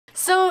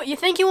So you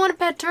think you want a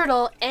pet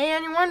turtle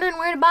and you're wondering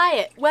where to buy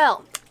it.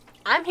 Well,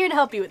 I'm here to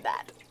help you with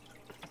that.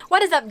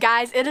 What is up,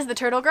 guys? It is the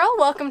Turtle Girl.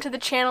 Welcome to the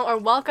channel, or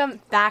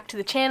welcome back to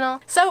the channel.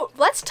 So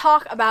let's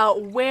talk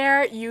about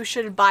where you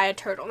should buy a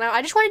turtle. Now,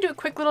 I just want to do a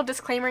quick little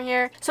disclaimer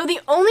here. So the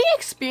only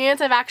experience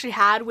I've actually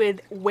had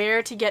with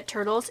where to get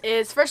turtles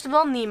is, first of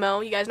all, Nemo.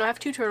 You guys know I have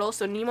two turtles,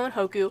 so Nemo and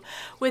Hoku.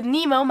 With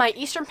Nemo, my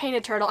Eastern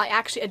painted turtle, I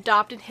actually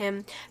adopted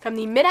him from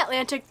the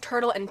Mid-Atlantic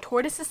Turtle and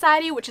Tortoise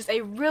Society, which is a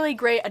really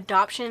great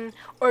adoption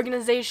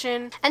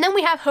organization. And then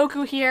we have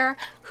Hoku here,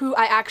 who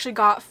I actually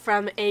got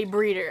from a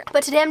breeder.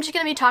 But today I'm just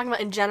going to be talking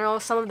about, in general,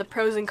 some of the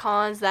pros and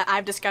cons that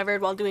I've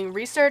discovered while doing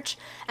research,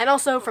 and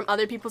also from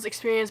other people's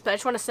experience. But I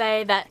just want to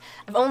say that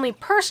I've only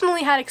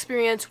personally had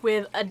experience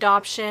with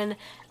adoption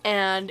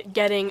and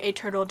getting a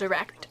turtle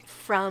direct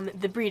from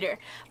the breeder.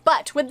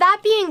 But with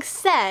that being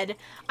said,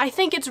 I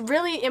think it's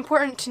really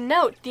important to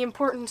note the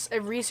importance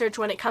of research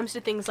when it comes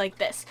to things like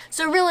this.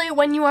 So really,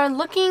 when you are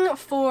looking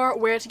for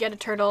where to get a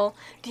turtle,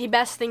 the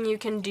best thing you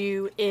can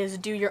do is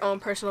do your own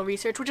personal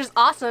research, which is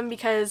awesome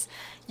because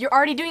you're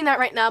already doing that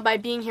right now by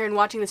being here and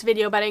watching this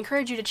video, but I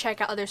encourage you to check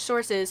out other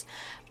sources.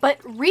 But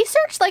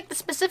research like the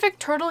specific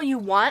turtle you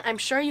want. I'm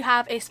sure you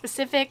have a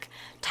specific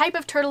type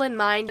of turtle in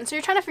mind, and so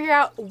you're trying to figure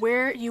out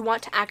where you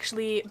want to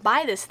actually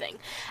buy this thing.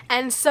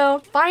 And so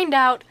find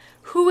out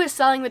who is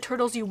selling the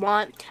turtles you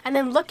want, and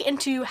then look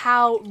into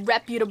how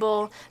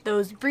reputable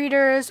those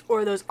breeders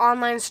or those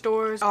online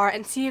stores are,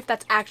 and see if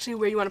that's actually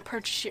where you want to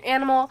purchase your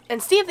animal,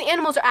 and see if the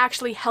animals are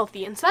actually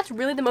healthy. And so that's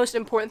really the most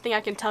important thing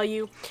I can tell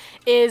you,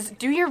 is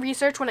do your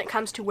research when it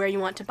comes to where you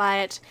want to buy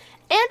it.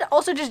 And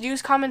also just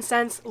use common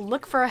sense,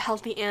 look for a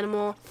healthy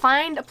animal,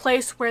 find a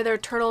place where their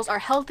turtles are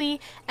healthy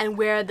and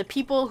where the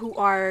people who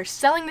are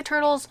selling the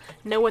turtles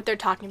know what they're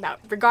talking about,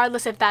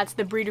 regardless if that's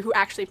the breeder who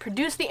actually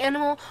produced the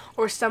animal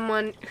or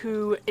someone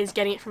who is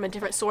getting it from a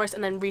different source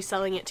and then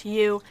reselling it to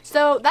you.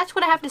 So that's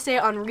what I have to say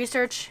on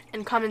research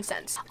and common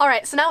sense.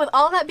 Alright, so now with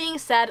all that being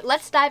said,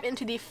 let's dive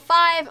into the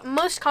 5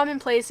 most common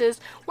places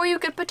where you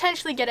could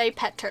potentially get a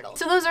pet turtle.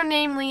 So those are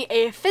namely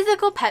a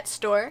physical pet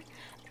store,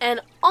 an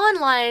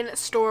online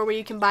store where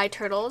you can buy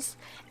turtles,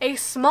 a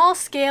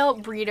small-scale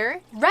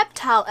breeder,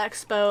 reptile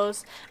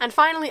expos, and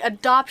finally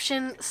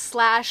adoption /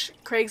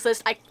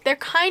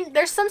 Craigslist.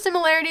 There's some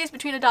similarities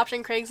between adoption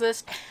and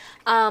Craigslist,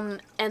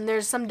 and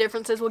there's some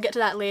differences. We'll get to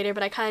that later,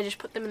 but I kind of just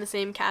put them in the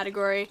same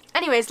category.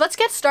 Anyways, let's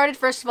get started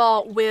first of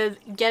all with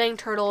getting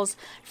turtles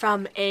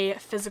from a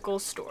physical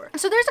store.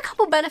 So there's a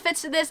couple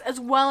benefits to this as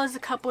well as a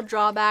couple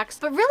drawbacks,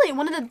 but really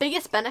one of the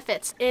biggest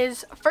benefits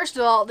is, first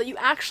of all, that you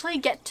actually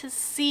get to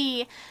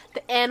see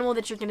the animal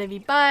that you're going to be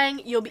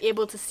buying. You'll be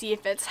able to see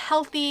if it's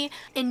healthy,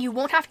 and you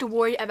won't have to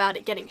worry about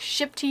it getting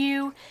shipped to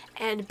you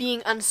and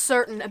being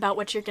uncertain about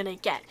what you're going to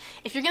get.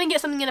 If you're going to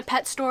get something in a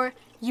pet store,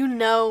 you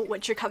know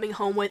what you're coming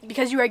home with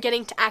because you are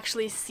getting to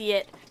actually see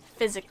it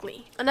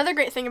physically. Another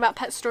great thing about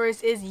pet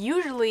stores is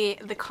usually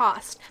the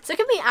cost. So it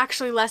can be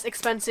actually less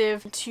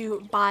expensive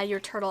to buy your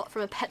turtle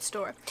from a pet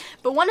store.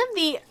 But one of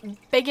the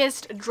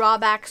biggest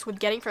drawbacks with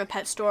getting from a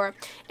pet store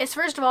is,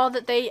 first of all,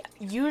 that they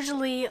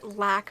usually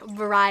lack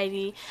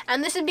variety.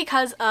 And this is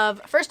because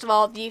of, first of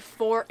all, the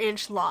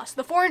 4-inch law.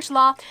 So the 4-inch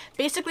law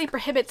basically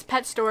prohibits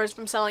pet stores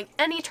from selling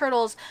any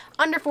turtles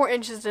under 4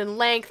 inches in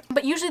length,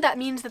 but usually that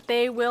means that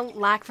they will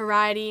lack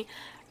variety.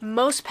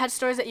 Most pet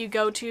stores that you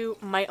go to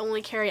might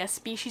only carry a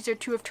species or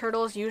two of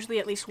turtles, usually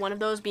at least one of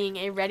those being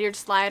a red-eared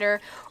slider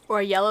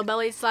or a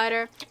yellow-bellied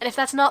slider. And if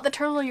that's not the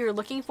turtle you're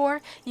looking for,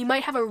 you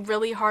might have a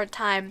really hard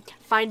time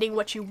finding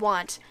what you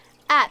want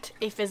at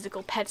a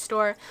physical pet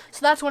store.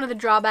 So that's one of the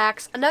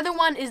drawbacks. Another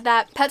one is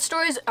that pet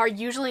stores are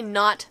usually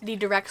not the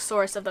direct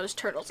source of those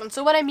turtles. And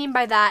so what I mean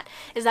by that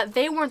is that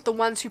they weren't the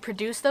ones who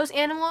produced those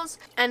animals.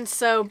 And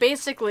so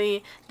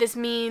basically this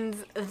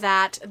means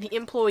that the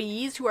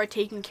employees who are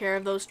taking care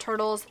of those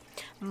turtles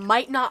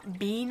might not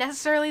be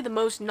necessarily the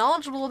most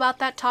knowledgeable about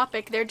that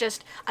topic. They're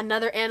just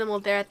another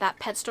animal there at that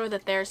pet store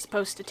that they're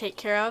supposed to take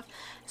care of.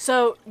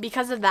 So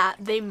because of that,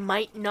 they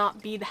might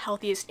not be the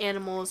healthiest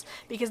animals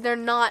because they're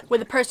not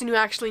with a person who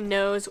actually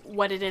knows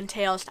what it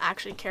entails to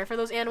actually care for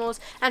those animals.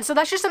 And so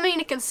that's just something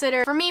to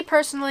consider. For me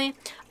personally,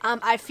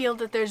 I feel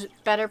that there's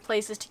better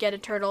places to get a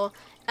turtle,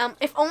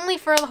 if only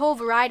for the whole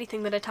variety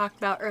thing that I talked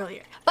about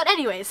earlier. But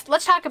anyways,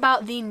 let's talk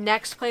about the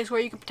next place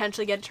where you could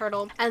potentially get a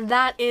turtle, and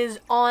that is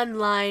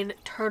online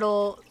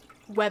turtle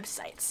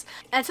websites.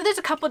 And so there's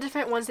a couple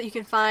different ones that you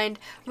can find.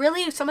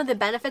 Really, some of the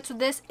benefits of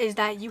this is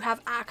that you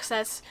have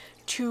access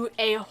to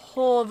a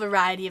whole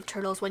variety of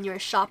turtles when you're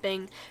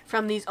shopping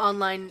from these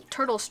online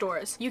turtle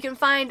stores. You can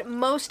find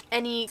most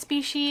any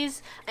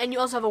species, and you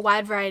also have a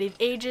wide variety of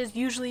ages.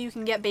 Usually you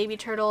can get baby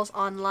turtles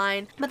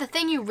online, but the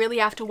thing you really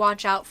have to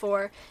watch out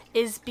for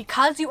is,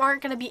 because you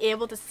aren't going to be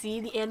able to see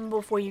the animal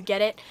before you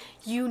get it,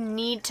 you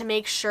need to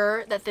make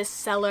sure that this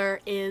seller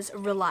is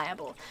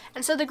reliable.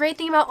 And so the great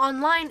thing about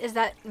online is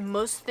that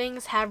most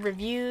things have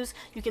reviews.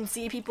 You can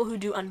see people who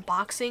do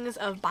unboxings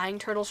of buying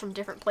turtles from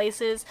different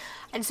places,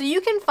 and so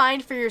you can find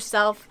for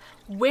yourself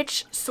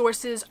which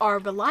sources are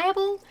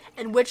reliable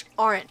and which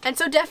aren't. And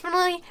so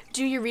definitely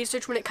do your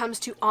research when it comes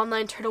to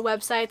online turtle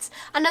websites.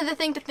 Another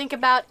thing to think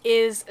about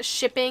is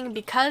shipping.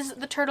 Because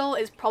the turtle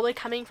is probably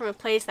coming from a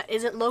place that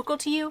isn't local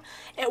to you,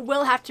 it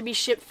will have to be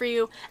shipped for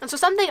you. And so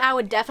something I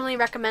would definitely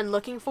recommend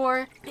looking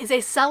for is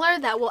a seller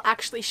that will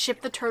actually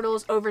ship the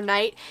turtles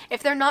overnight.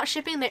 If they're not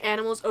shipping their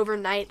animals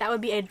overnight, that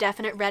would be a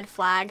definite red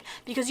flag,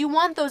 because you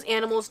want those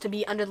animals to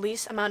be under the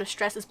least amount of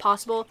stress as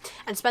possible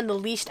and spend the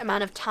least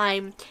amount of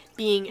time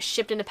being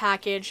shipped in a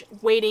package,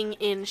 waiting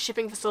in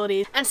shipping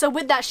facilities. And so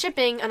with that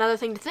shipping, another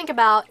thing to think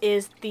about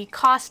is the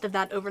cost of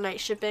that overnight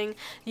shipping.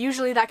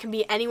 Usually that can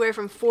be anywhere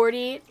from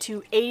 $40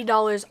 to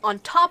 $80 on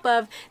top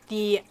of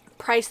the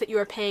price that you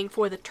are paying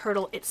for the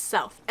turtle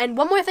itself. And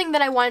one more thing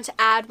that I wanted to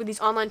add with these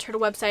online turtle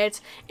websites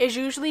is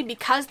usually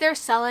because they're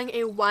selling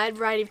a wide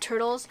variety of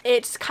turtles,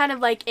 it's kind of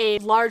like a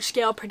large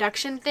scale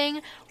production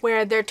thing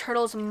where their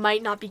turtles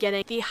might not be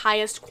getting the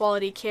highest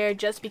quality care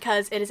just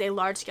because it is a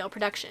large scale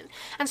production.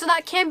 And so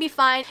that can be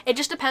fine. It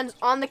just depends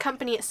on the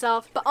company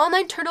itself. But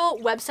online turtle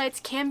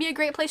websites can be a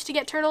great place to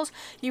get turtles.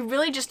 You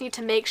really just need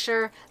to make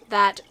sure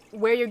that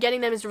where you're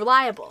getting them is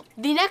reliable.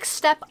 The next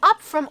step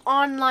up from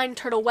online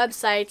turtle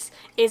websites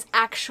is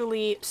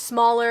actually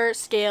smaller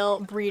scale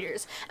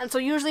breeders. And so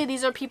usually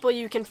these are people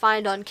you can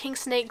find on king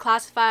snake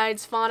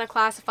classifieds, fauna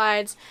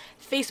classifieds,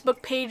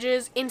 Facebook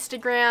pages,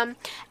 Instagram,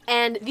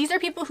 and these are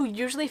people who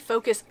usually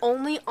focus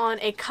only on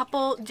a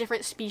couple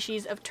different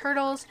species of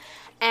turtles,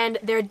 and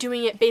they're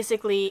doing it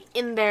basically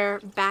in their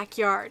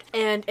backyard,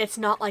 and it's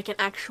not like an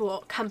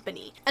actual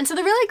company. And so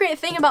the really great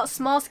thing about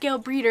small scale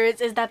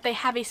breeders is that they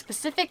have a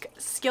specific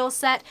skill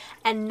set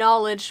and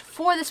knowledge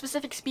for the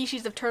specific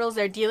species of turtles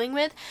they're dealing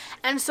with.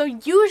 And so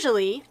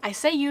usually, I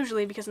say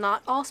usually because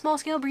not all small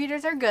scale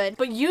breeders are good,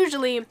 but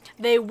usually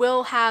they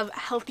will have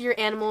healthier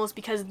animals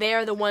because they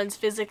are the ones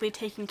physically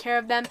taking care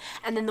of them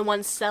and then the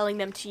ones selling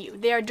them to you.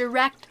 They are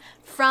direct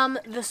from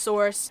the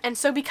source. And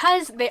so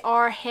because they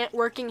are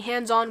working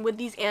hands-on with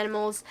these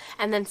animals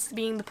and then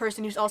being the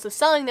person who's also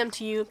selling them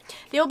to you,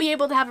 they'll be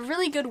able to have a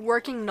really good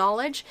working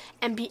knowledge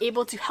and be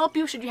able to help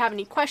you should you have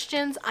any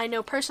questions. I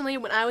know personally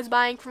when I was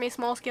buying from a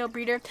small scale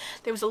breeder,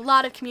 there was a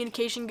lot of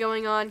communication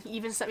going on. He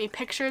even sent me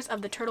pictures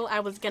of the turtle I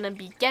was gonna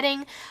be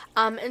getting.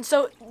 And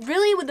so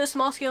really with those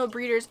small scale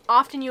breeders,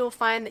 often you'll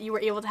find that you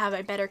were able to have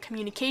a better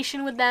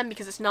communication with them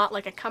because it's not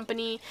like a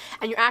company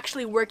and you're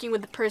actually working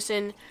with the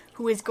person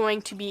who is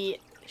going to be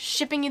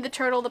shipping you the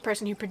turtle, the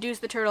person who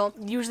produced the turtle.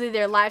 Usually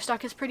their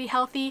livestock is pretty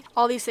healthy,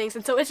 all these things.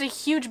 And so it's a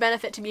huge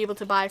benefit to be able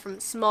to buy from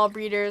small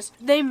breeders.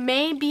 They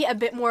may be a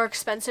bit more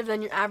expensive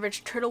than your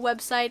average turtle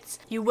websites.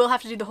 You will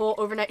have to do the whole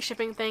overnight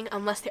shipping thing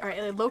unless they are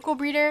a local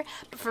breeder.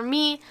 But for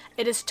me,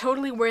 it is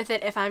totally worth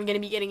it if I'm going to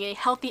be getting a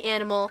healthy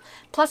animal.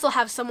 Plus I'll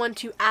have someone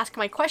to ask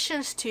my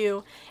questions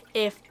to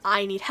if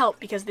I need help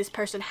because this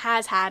person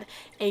has had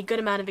a good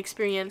amount of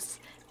experience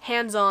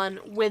hands-on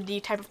with the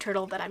type of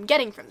turtle that I'm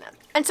getting from them.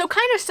 And so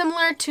kind of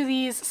similar to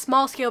these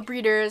small-scale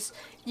breeders,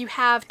 you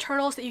have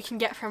turtles that you can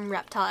get from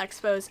reptile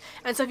expos.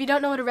 And so if you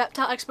don't know what a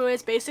reptile expo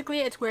is, basically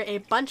it's where a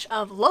bunch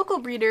of local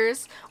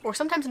breeders, or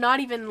sometimes not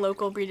even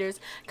local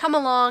breeders, come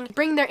along,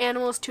 bring their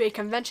animals to a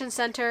convention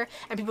center,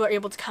 and people are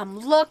able to come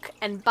look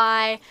and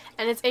buy,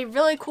 and it's a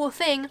really cool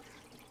thing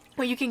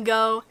where you can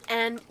go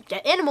and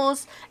get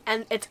animals,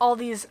 and it's all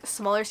these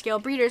smaller scale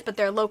breeders, but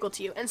they're local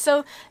to you. And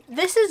so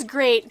this is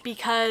great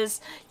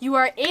because you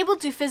are able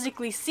to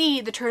physically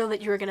see the turtle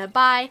that you are going to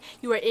buy.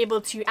 You are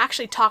able to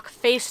actually talk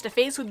face to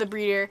face with the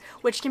breeder,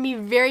 which can be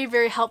very,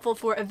 very helpful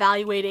for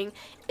evaluating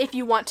if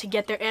you want to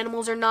get their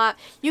animals or not.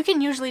 You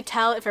can usually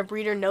tell if a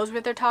breeder knows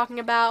what they're talking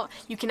about.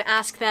 You can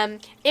ask them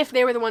if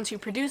they were the ones who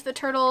produced the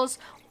turtles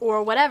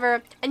or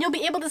whatever, and you'll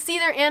be able to see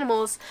their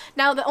animals.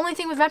 Now, the only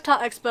thing with reptile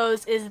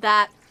expos is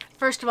that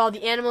first of all,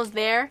 the animals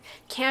there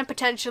can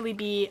potentially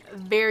be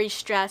very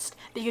stressed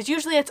because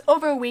usually it's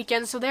over a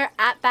weekend, so they're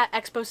at that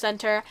expo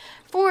center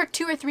for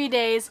 2 or 3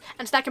 days,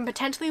 and so that can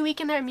potentially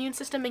weaken their immune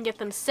system and get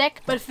them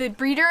sick. But if the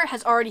breeder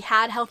has already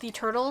had healthy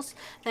turtles,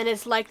 then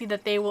it's likely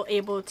that they will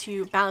able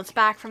to bounce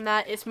back from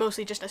that. It's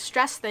mostly just a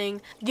stress thing.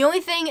 The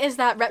only thing is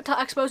that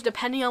reptile expos,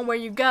 depending on where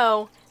you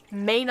go,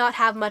 may not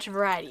have much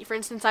variety. For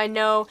instance, I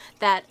know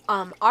that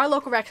our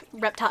local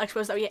reptile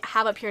expos that we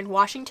have up here in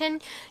Washington,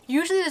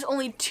 usually there's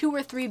only 2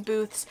 or 3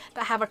 booths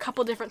that have a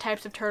couple different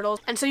types of turtles.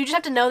 And so you just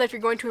have to know that if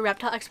you're going to a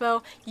reptile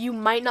expo, you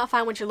might not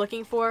find what you're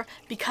looking for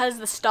because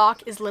the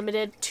stock is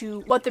limited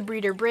to what the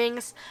breeder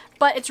brings.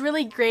 But it's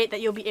really great that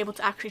you'll be able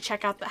to actually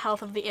check out the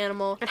health of the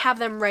animal and have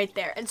them right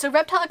there. And so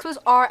reptile expos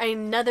are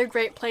another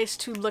great place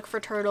to look for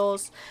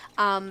turtles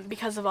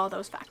because of all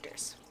those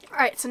factors.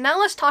 Alright, so now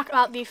let's talk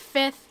about the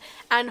 5th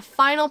and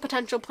final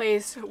potential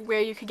place where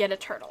you could get a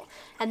turtle.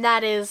 And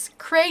that is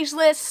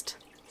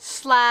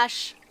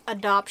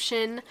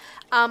Craigslist/adoption.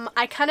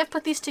 I kind of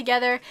put these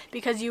together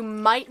because you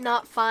might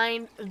not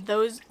find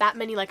that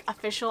many like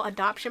official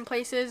adoption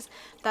places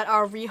that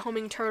are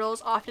rehoming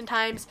turtles.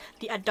 Oftentimes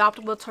the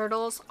adoptable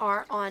turtles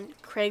are on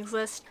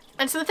Craigslist.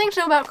 And so the thing to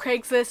know about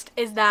Craigslist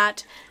is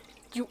that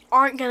you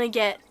aren't going to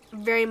get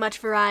very much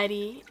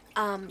variety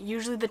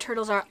Usually the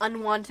turtles are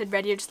unwanted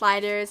red-eared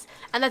sliders,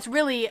 and that's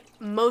really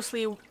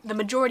mostly the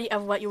majority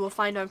of what you will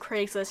find on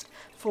Craigslist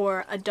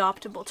for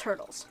adoptable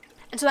turtles.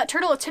 And so that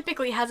turtle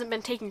typically hasn't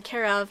been taken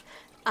care of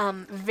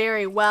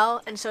very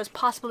well, and so it's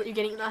possible that you're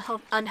getting an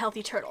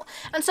unhealthy turtle.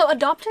 And so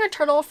adopting a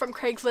turtle from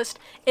Craigslist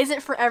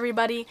isn't for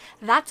everybody.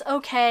 That's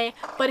okay,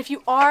 but if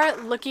you are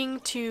looking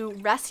to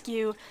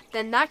rescue,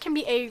 then that can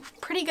be a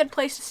pretty good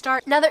place to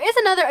start. Now there is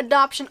another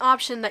adoption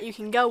option that you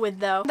can go with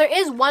though. There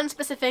is one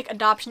specific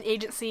adoption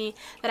agency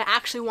that I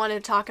actually wanted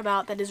to talk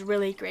about that is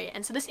really great,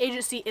 and so this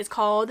agency is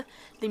called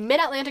the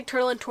Mid-Atlantic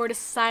Turtle and Tortoise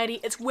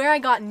Society. It's where I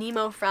got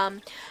Nemo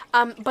from,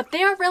 but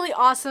they are really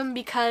awesome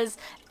because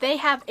they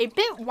have a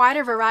bit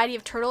wider variety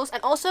of turtles,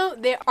 and also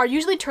they are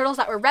usually turtles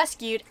that were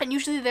rescued, and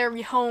usually they're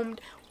rehomed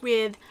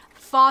with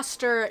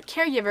foster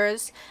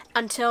caregivers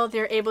until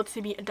they're able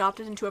to be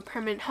adopted into a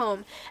permanent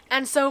home.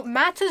 And so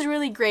Matt's is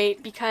really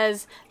great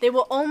because they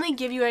will only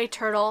give you a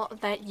turtle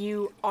that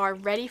you are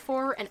ready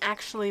for and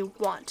actually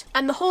want.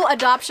 And the whole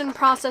adoption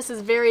process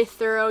is very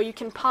thorough. You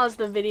can pause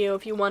the video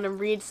if you want to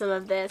read some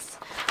of this.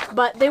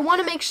 But they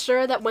want to make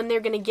sure that when they're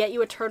going to get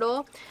you a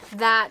turtle,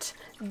 that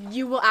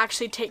you will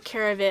actually take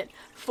care of it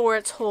for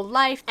its whole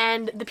life,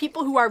 and the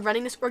people who are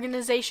running this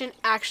organization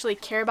actually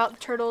care about the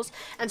turtles,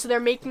 and so they're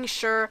making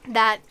sure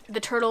that the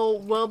turtle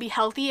will be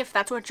healthy if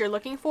that's what you're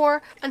looking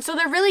for. And so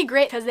they're really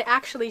great because they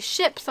actually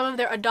ship some of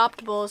their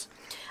adoptables,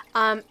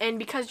 and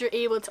because you're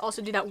able to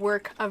also do that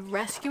work of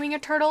rescuing a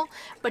turtle,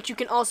 but you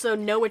can also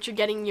know what you're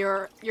getting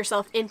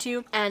yourself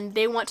into, and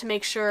they want to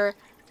make sure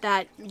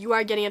that you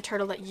are getting a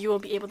turtle that you will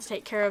be able to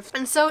take care of.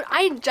 And so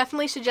I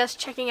definitely suggest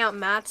checking out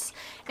Matt's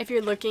if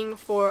you're looking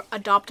for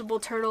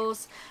adoptable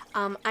turtles.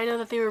 I know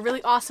that they were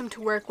really awesome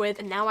to work with,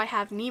 and now I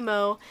have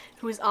Nemo,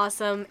 who is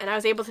awesome, and I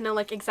was able to know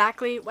like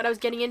exactly what I was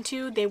getting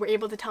into. They were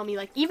able to tell me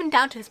like even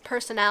down to his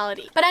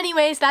personality. But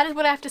anyways, that is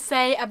what I have to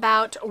say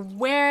about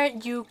where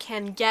you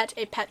can get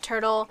a pet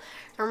turtle.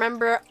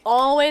 Remember,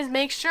 always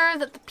make sure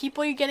that the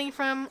people you're getting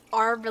from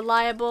are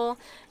reliable.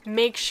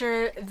 Make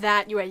sure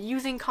that you are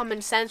using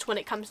common sense when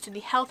it comes to the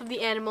health of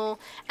the animal,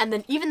 and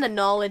then even the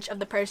knowledge of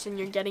the person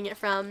you're getting it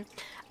from.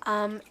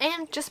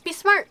 And just be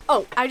smart.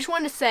 Oh, I just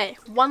wanted to say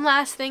one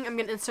last thing. I'm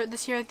going to insert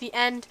this here at the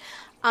end,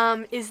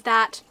 is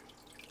that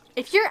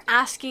if you're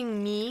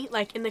asking me,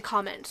 like in the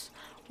comments,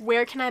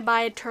 where can I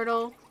buy a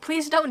turtle?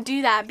 Please don't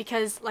do that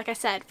because, like I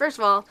said, first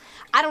of all,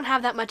 I don't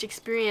have that much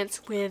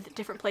experience with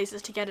different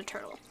places to get a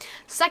turtle.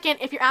 Second,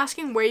 if you're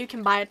asking where you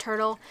can buy a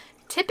turtle,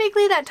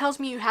 typically that tells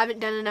me you haven't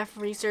done enough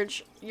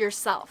research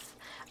yourself.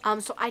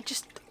 So I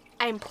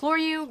implore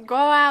you, go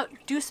out,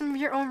 do some of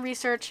your own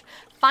research,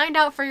 find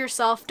out for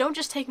yourself, don't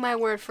just take my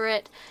word for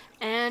it,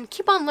 and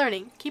keep on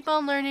learning. Keep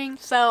on learning.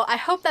 So I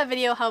hope that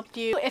video helped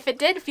you. If it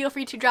did, feel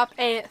free to drop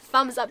a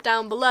thumbs up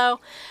down below.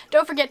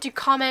 Don't forget to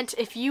comment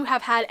if you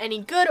have had any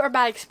good or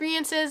bad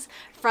experiences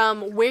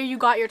from where you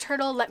got your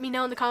turtle. Let me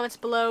know in the comments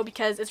below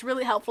because it's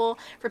really helpful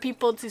for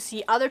people to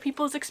see other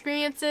people's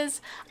experiences.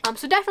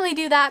 So definitely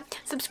do that.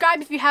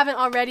 Subscribe if you haven't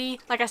already.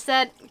 Like I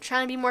said, I'm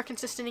trying to be more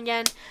consistent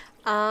again.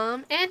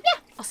 And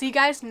yeah, I'll see you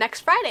guys next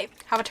Friday.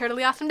 Have a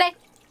turtly awesome day.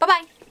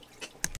 Bye-bye.